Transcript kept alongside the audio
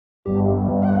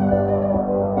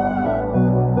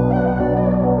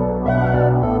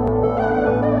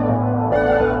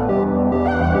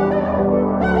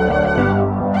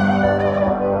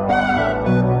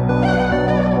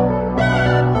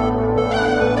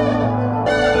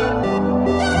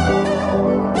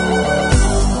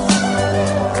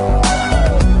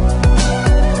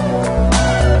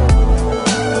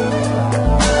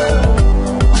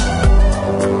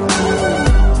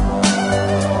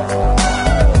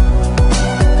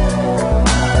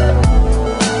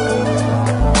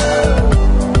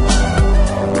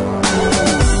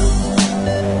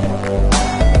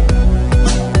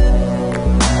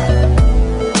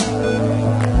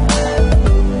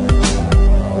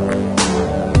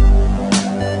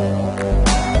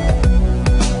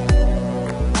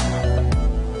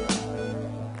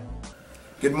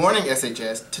morning,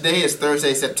 SHS. Today is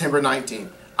Thursday, September 19th.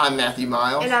 I'm Matthew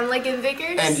Miles. And I'm Lincoln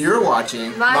Vickers. And you're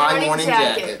watching My Morning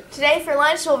Jacket. Today for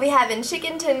lunch we'll be having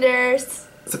chicken tenders.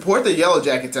 Support the Yellow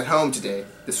Jackets at home today.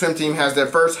 The swim team has their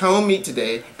first home meet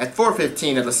today at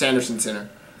 4:15 at the Sanderson Center.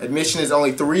 Admission is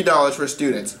only $3 for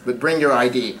students, but bring your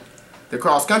ID. The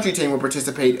cross-country team will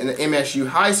participate in the MSU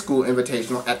High School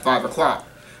Invitational at 5 o'clock.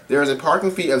 There is a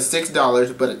parking fee of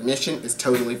 $6, but admission is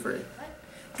totally free.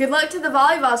 Good luck to the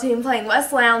volleyball team playing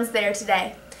West Lowndes there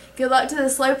today. Good luck to the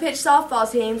slow pitch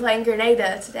softball team playing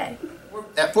Grenada today.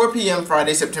 At 4 p.m.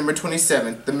 Friday, September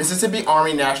 27th, the Mississippi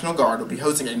Army National Guard will be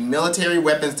hosting a military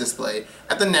weapons display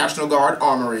at the National Guard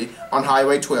Armory on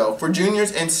Highway 12 for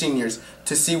juniors and seniors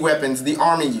to see weapons the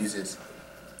Army uses.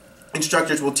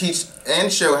 Instructors will teach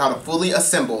and show how to fully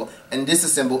assemble and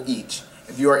disassemble each.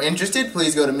 If you are interested,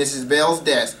 please go to Mrs. Bell's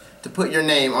desk to put your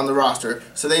name on the roster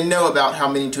so they know about how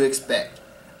many to expect.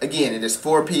 Again, it is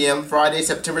 4 p.m. Friday,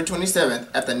 September 27th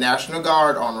at the National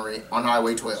Guard Armory on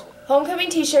Highway 12. Homecoming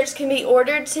t-shirts can be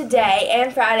ordered today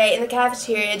and Friday in the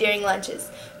cafeteria during lunches.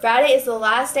 Friday is the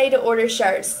last day to order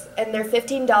shirts, and they're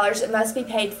 $15 and must be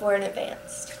paid for in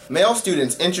advance. Male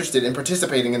students interested in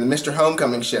participating in the Mr.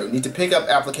 Homecoming show need to pick up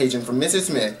application from Mrs.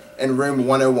 Smith in room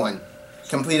 101.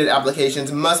 Completed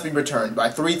applications must be returned by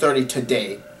 3:30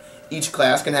 today. Each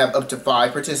class can have up to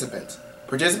 5 participants.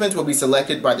 Participants will be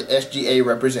selected by the SGA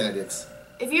representatives.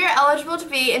 If you are eligible to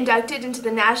be inducted into the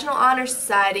National Honor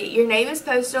Society, your name is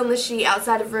posted on the sheet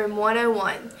outside of room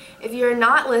 101. If you are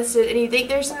not listed and you think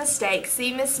there's a mistake,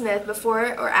 see Ms. Smith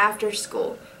before or after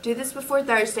school. Do this before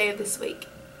Thursday of this week.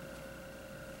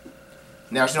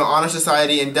 National Honor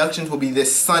Society inductions will be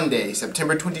this Sunday,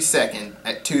 September 22nd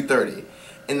at 2:30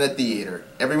 in the theater.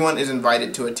 Everyone is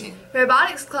invited to attend.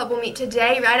 Robotics Club will meet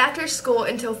today right after school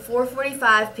until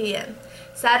 4:45 p.m.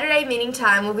 Saturday meeting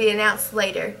time will be announced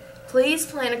later. Please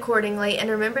plan accordingly and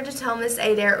remember to tell Miss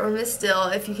Adair or Miss Dill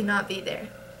if you cannot be there.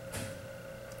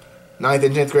 9th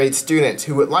and 10th grade students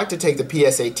who would like to take the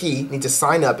PSAT need to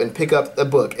sign up and pick up a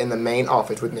book in the main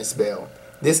office with Miss Bell.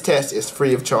 This test is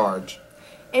free of charge.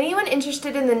 Anyone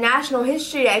interested in the National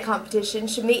History Day competition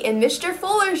should meet in Mr.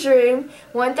 Fuller's room,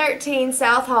 113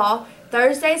 South Hall,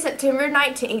 Thursday, September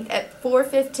 19th at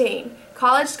 4:15.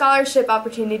 College scholarship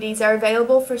opportunities are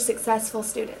available for successful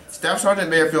students. Staff Sergeant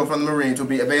Bearfield from the Marines will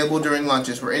be available during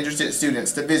lunches for interested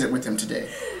students to visit with him today.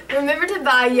 Remember to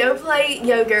buy Yoplait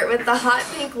yogurt with the hot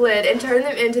pink lid and turn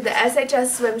them into the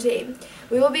SHS swim team.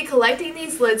 We will be collecting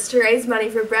these lids to raise money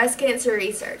for breast cancer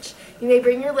research. You may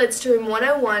bring your lids to room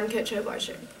 101, Coach Hobart's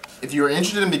room. If you are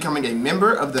interested in becoming a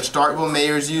member of the Starkville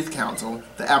Mayor's Youth Council,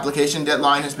 the application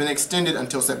deadline has been extended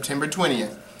until September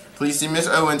 20th. Please see Ms.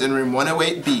 Owens in room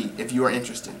 108B if you are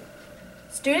interested.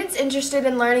 Students interested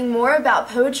in learning more about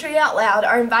Poetry Out Loud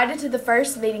are invited to the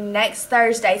first meeting next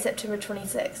Thursday, September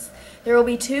 26th. There will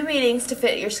be 2 meetings to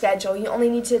fit your schedule. You only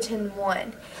need to attend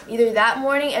one, either that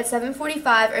morning at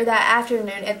 7:45 or that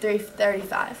afternoon at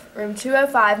 3:35. Room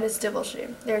 205, Ms. Dibble's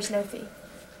room. There is no fee.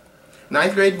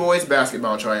 9th grade boys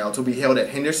basketball tryouts will be held at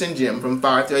Henderson Gym from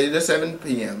 5:30 to 7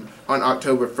 p.m. on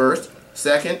October 1st,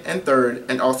 2nd, and 3rd,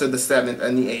 and also the 7th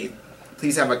and the 8th.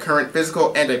 Please have a current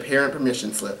physical and a parent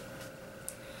permission slip.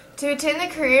 To attend the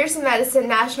Careers in Medicine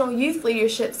National Youth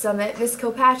Leadership Summit, Ms.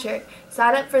 Kilpatrick,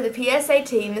 sign up for the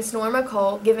PSAT, Ms. Norma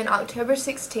Cole, given October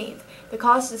 16th. The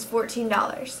cost is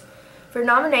 $14. For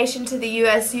nomination to the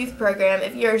U.S. Youth Program,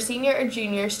 if you are a senior or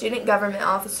junior student government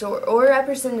officer or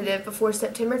representative before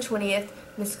September 20th,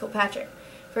 Ms. Kilpatrick.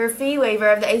 For a fee waiver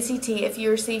of the ACT if you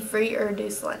receive free or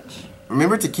reduced lunch.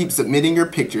 Remember to keep submitting your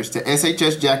pictures to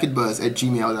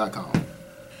shsjacketbuzz@gmail.com.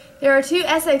 There are 2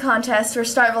 essay contests for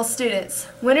Starkville students.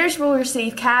 Winners will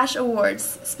receive cash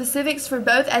awards. Specifics for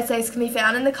both essays can be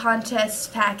found in the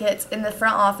contest packets in the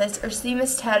front office or see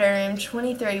Ms. Tedder room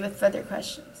 23 with further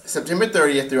questions. September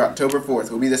 30th through October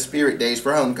 4th will be the Spirit Days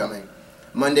for homecoming.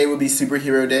 Monday will be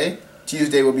Superhero Day.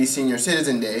 Tuesday will be Senior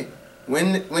Citizen Day.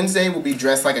 Wednesday will be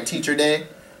Dress Like a Teacher Day.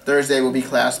 Thursday will be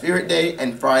Class Spirit Day,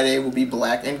 and Friday will be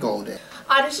Black and Gold Day.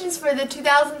 Auditions for the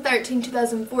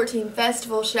 2013-2014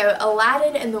 festival show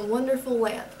Aladdin and the Wonderful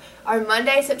Lamp are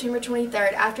Monday, September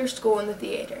 23rd after school in the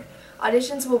theater.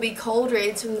 Auditions will be cold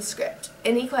reads from the script.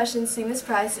 Any questions, see Ms.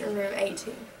 Price in room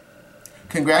 18.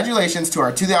 Congratulations to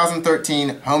our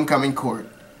 2013 homecoming court.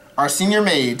 Our senior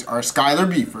maids are Skylar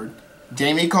Buford,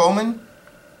 Jamie Coleman,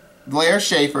 Blair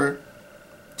Schaefer,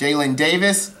 Jalen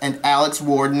Davis, and Alex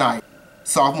Ward Knight.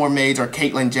 Sophomore maids are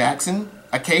Caitlin Jackson,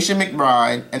 Acacia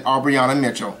McBride, and Aubriana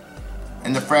Mitchell.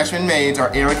 And the freshman maids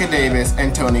are Erica Davis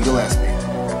and Tony Gillespie.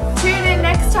 Tune in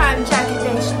next time, Jacket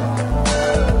Nation.